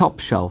on the top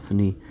shelf, and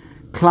he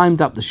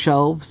climbed up the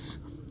shelves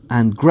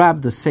and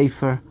grabbed the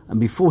sefer, and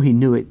before he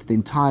knew it, the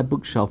entire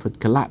bookshelf had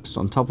collapsed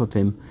on top of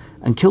him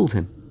and killed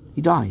him.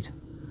 He died.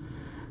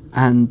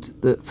 And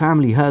the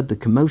family heard the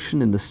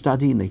commotion in the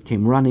study, and they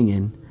came running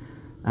in,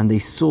 and they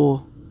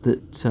saw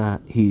that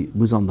he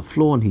was on the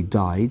floor and he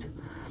died.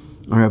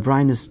 And Rav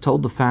Reinus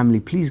told the family,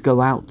 please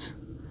go out.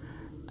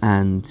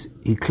 And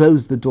he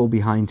closed the door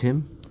behind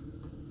him,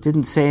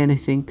 didn't say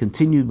anything,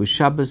 continued with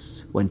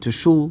Shabbos, went to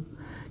shul,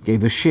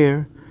 gave a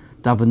shir,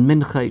 daven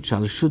mincha,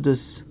 shal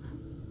shudas,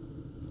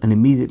 and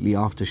immediately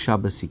after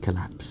Shabbos he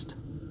collapsed.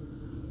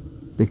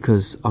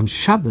 Because on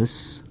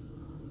Shabbos,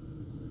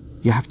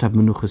 you have to have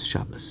Menuchas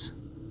Shabbos.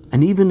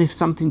 And even if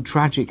something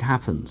tragic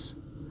happens,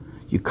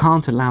 you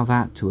can't allow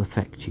that to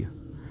affect you.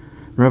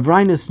 Rav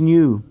Reinus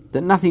knew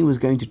that nothing was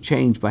going to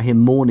change by him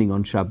mourning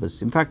on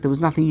Shabbos. In fact, there was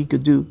nothing he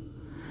could do,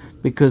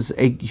 because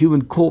a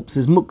human corpse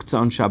is muktzah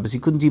on Shabbos. He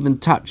couldn't even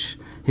touch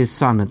his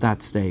son at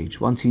that stage.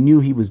 Once he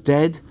knew he was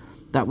dead,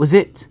 that was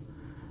it.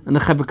 And the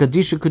Chevra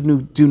Kadisha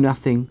could do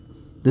nothing.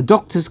 The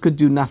doctors could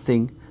do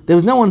nothing. There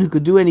was no one who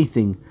could do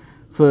anything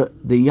for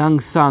the young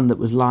son that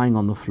was lying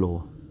on the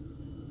floor.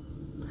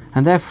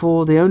 And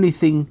therefore, the only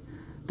thing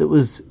that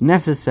was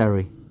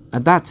necessary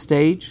at that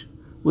stage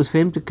was for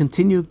him to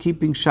continue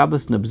keeping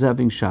Shabbos and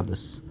observing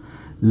Shabbos.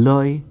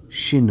 Loi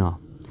shina.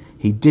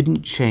 He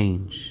didn't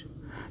change.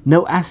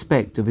 No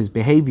aspect of his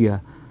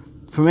behavior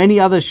from any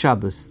other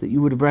Shabbos that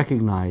you would have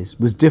recognized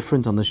was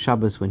different on the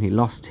Shabbos when he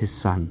lost his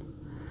son.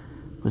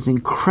 It was an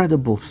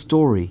incredible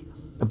story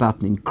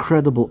about an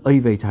incredible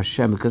Oved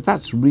Hashem, because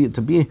that's real.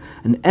 To be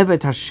an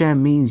Oved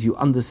Hashem means you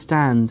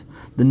understand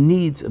the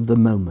needs of the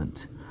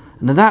moment.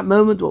 And at that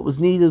moment, what was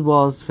needed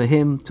was for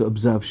him to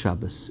observe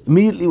Shabbos.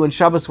 Immediately when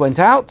Shabbos went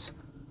out,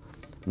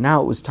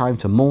 now it was time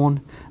to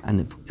mourn.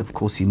 And of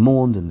course he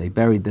mourned, and they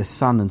buried their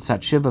son and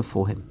sat Shiva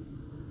for him.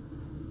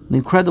 An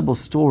incredible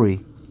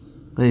story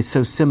that is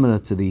so similar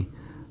to the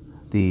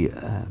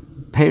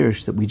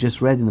Perish that we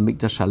just read in the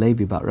Mikdash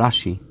Halevi about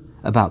Rashi,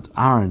 about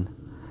Aaron,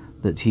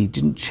 that he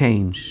didn't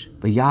change.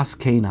 Vayas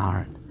Kain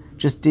Aaron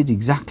just did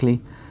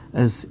exactly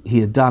as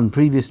he had done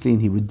previously,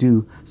 and he would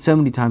do so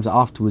many times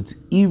afterwards,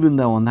 even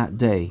though on that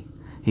day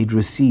he'd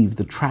received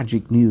the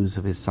tragic news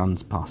of his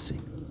son's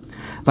passing.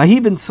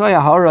 Vahi ben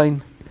Tzaya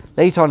Harain.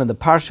 Later on in the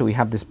parsha, we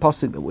have this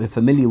pasuk that we're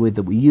familiar with,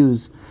 that we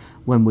use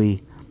when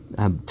we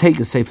take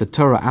a Sefer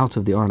Torah out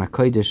of the Aron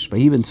HaKodesh.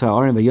 Vahi ben Tzaya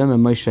Harain vayomer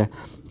Moshe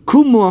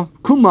kuma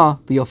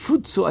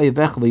v'yafutzu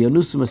oyevecha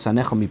v'yonusu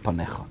mesanecha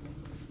mipanecha.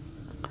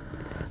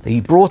 He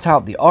brought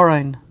out the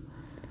Aron,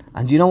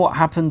 and you know what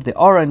happened? The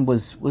Aron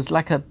was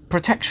like a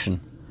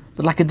protection,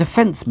 but like a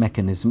defense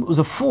mechanism. It was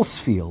a force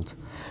field,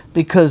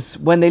 because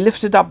when they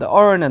lifted up the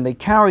Aron and they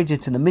carried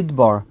it in the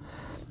Midbar,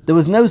 there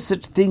was no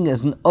such thing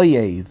as an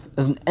oyev,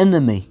 as an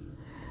enemy,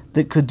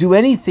 that could do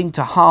anything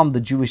to harm the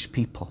Jewish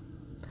people.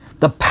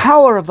 The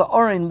power of the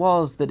Aron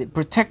was that it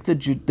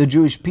protected the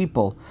Jewish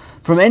people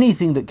from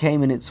anything that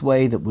came in its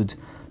way that would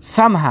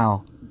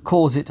somehow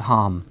cause it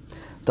harm.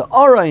 The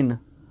Aron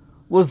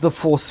was the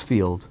force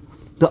field.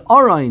 The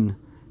Aron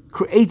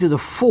created a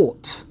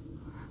fort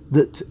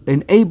that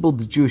enabled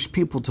the Jewish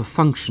people to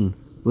function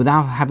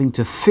without having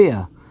to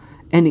fear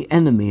any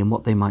enemy and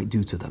what they might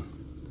do to them.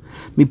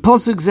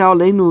 Mipasuk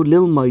ze'aleinu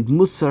lilmoid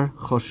musar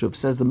choshuv,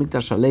 says the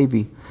Mikdash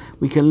Halevi,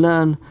 we can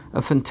learn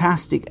a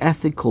fantastic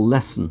ethical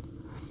lesson,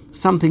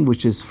 something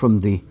which is from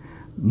the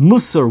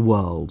musar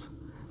world,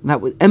 and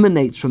that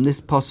emanates from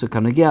this pasuk,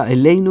 anagea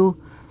eleinu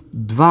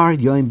dvar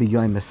yoim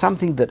b'yoim,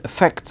 something that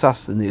affects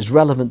us and is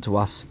relevant to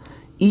us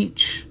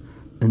each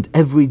and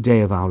every day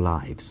of our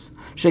lives.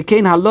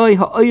 Shekein haloi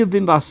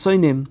ha'oyevim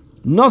v'asoinim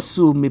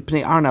nosu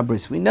mipnei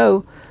arnabris. We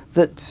know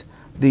that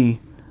the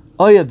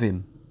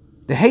oyevim,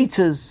 the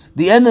haters,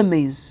 the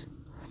enemies,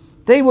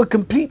 they were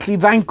completely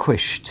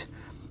vanquished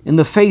in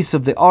the face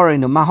of the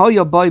Aron. What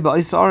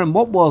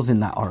was in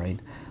that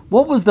Aron?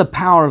 What was the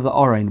power of the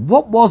Aron?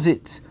 What was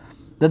it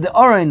that the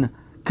Aron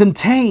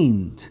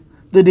contained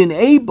that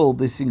enabled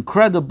this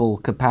incredible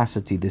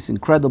capacity, this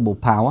incredible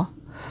power?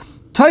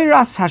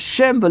 Toiras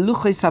Hashem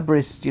v'luchos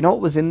habris. Do you know what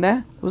was in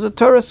there? It was a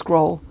Torah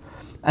scroll,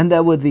 and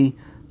there were the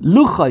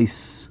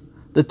luchos,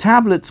 the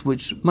tablets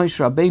which Moshe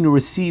Rabbeinu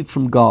received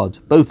from God,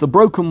 both the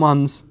broken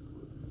ones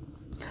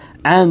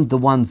and the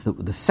ones that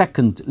were the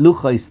second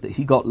luchos that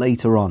he got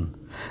later on.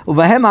 Do you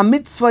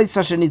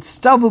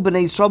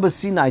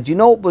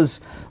know what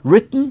was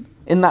written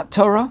in that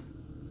Torah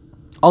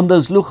on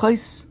those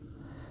luchos?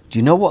 Do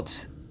you know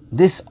what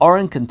this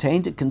Aron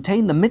contained? It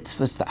contained the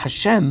mitzvahs that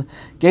Hashem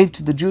gave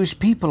to the Jewish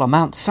people on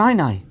Mount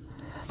Sinai.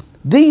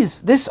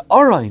 This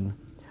Aron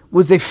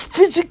was a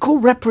physical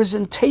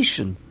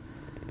representation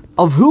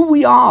of who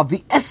we are,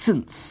 the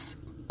essence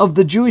of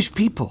the Jewish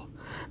people.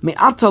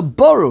 Me'ata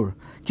borur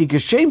ki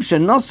geshem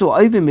shenosu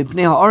oivim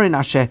mipnei ha'aron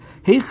asher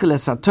heichel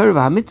es ha'torah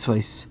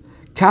v'hamitzvos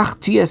kach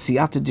tiyeh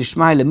siyata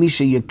dishmai lemi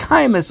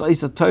sheyekayim es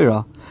ois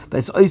ha'torah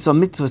v'es ois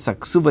ha'mitzvos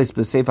ha'ksuvos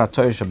b'sefer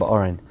ha'torah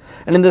sheba'aron.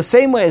 And in the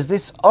same way as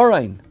this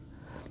Aron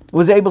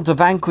was able to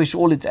vanquish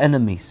all its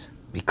enemies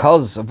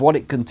because of what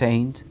it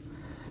contained,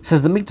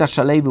 says the Mikdash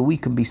Halevi, we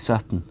can be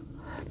certain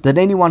that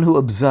anyone who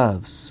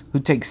observes, who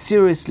takes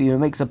seriously, who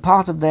makes a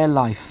part of their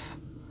life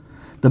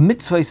the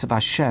mitzvahs of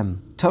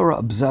Hashem, Torah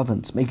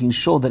observance, making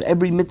sure that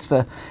every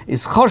mitzvah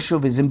is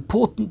choshuv, is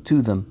important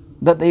to them,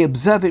 that they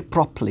observe it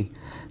properly,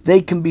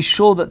 they can be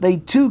sure that they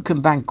too can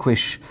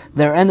vanquish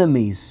their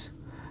enemies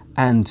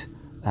and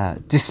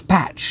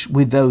dispatch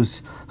with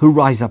those who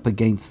rise up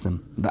against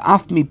them. In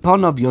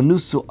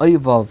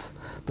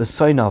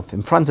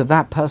front of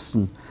that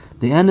person,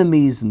 the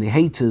enemies and the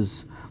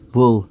haters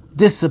will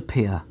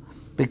disappear,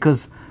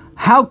 because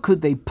how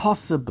could they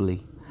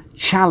possibly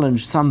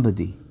challenge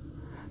somebody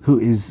who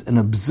is an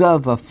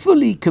observer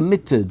fully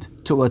committed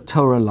to a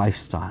Torah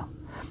lifestyle?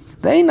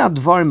 And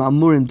said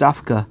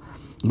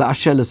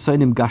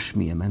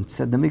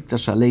the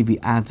Mikdash Halevi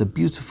adds a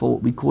beautiful,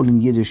 what we call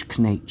in Yiddish,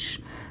 knetch,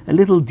 a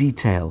little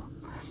detail,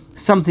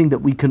 something that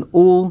we can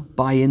all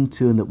buy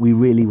into and that we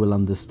really will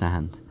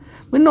understand.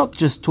 We're not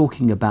just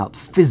talking about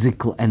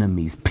physical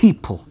enemies,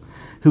 people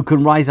who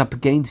can rise up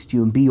against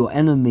you and be your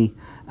enemy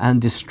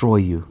and destroy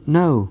you.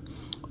 No.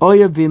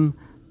 Oyavim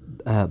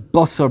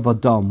Bosar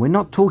Vadam. We're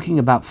not talking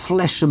about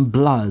flesh and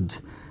blood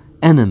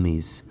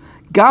enemies.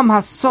 Gam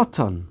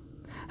Hasoton.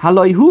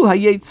 Haloihu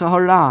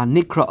Hayetzahara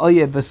Nikra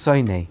Oyev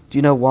V'Soine. Do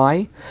you know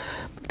why?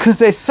 Because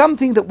there's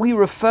something that we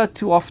refer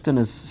to often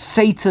as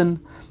Satan,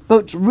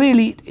 but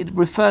really it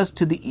refers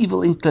to the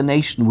evil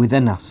inclination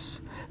within us.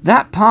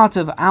 That part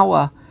of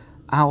our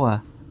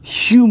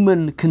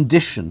human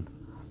condition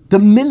that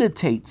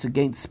militates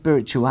against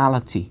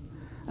spirituality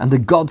and the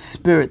God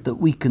Spirit that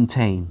we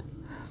contain.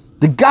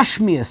 The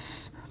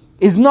Gashmius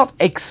is not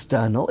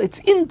external, it's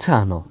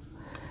internal.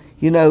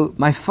 You know,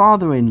 my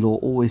father-in-law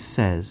always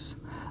says,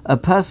 a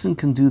person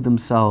can do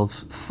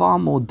themselves far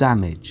more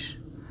damage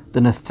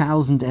than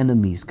 1,000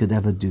 enemies could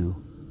ever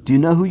do. Do you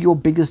know who your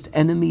biggest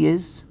enemy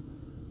is?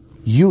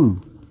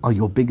 You are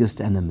your biggest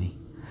enemy.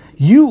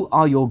 You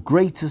are your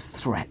greatest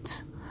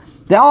threat.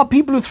 There are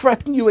people who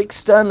threaten you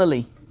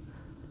externally.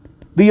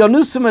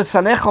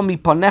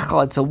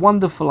 It's a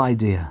wonderful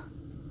idea.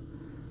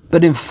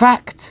 But in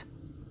fact,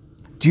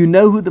 do you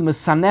know who the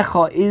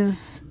Mesanecha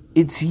is?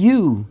 It's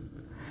you.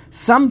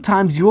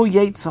 Sometimes your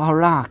Yetzer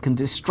Hara can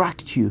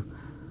distract you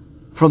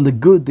from the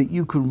good that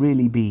you can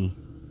really be.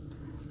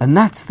 And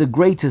that's the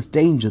greatest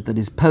danger that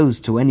is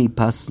posed to any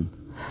person.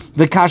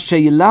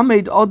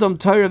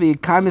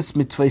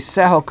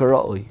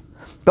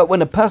 But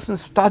when a person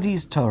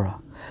studies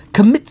Torah,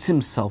 commits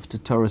himself to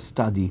Torah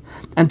study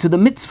and to the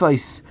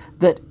mitzvahs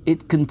that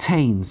it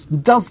contains,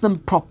 does them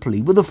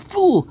properly with a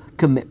full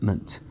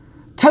commitment,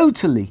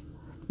 totally,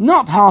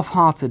 not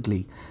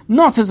half-heartedly,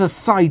 not as a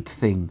side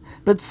thing,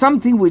 but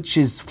something which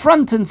is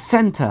front and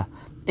center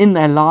in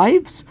their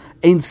lives,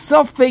 in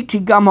Sofek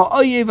Kigama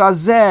Oyev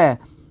Azeh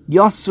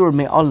Yasur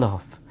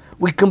Me'olav,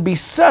 we can be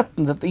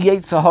certain that the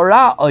Yetzer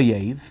Hara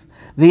Oyev,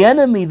 the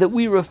enemy that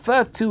we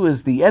refer to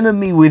as the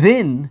enemy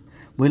within,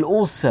 will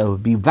also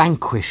be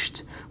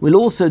vanquished, will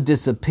also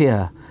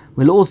disappear,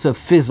 will also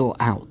fizzle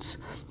out.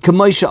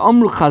 Kamoisha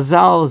Amru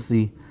Chazal, as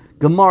the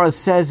Gemara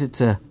says,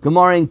 it's a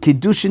Gemara in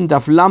Kiddushin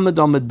Daf Lamed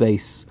Amud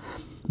Beis.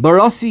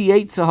 Barasi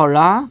Yetzer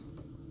Hara,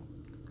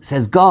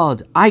 says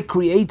God, I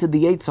created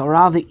the Yetzer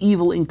Hara, the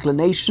evil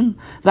inclination,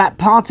 that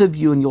part of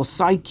you and your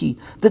psyche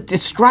that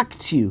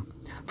distracts you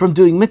from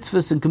doing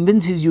mitzvahs and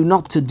convinces you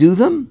not to do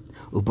them.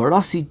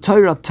 Ubarasi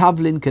Torah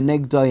Tavlin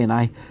Kenegdoi, and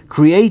I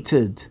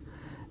created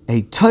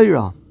a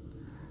Torah.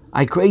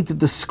 I created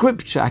the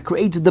scripture. I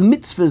created the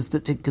mitzvahs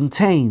that it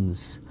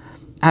contains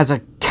as a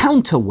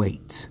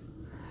counterweight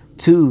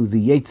to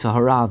the Yetzer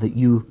Hara that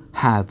you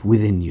have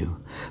within you.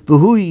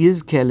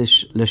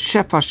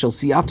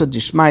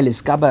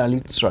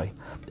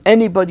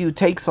 Anybody who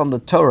takes on the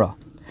Torah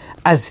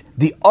as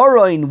the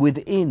Orain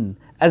within,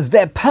 as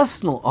their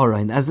personal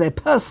Orain, as their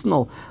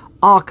personal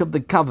Ark of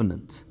the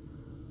Covenant,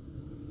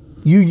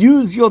 you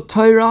use your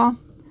Torah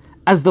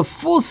as the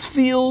force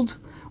field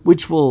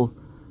which will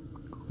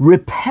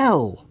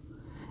repel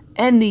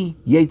any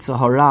Yetzer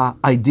Hara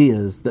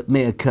ideas that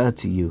may occur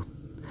to you.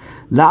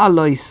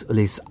 La'alois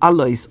ulis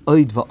alois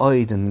oid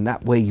va'oid, and in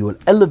that way you will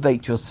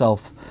elevate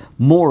yourself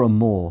more and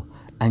more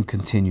and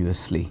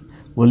continuously.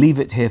 We'll leave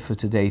it here for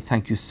today.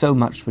 Thank you so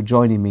much for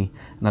joining me,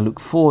 and I look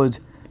forward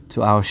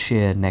to our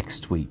share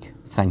next week.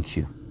 Thank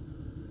you.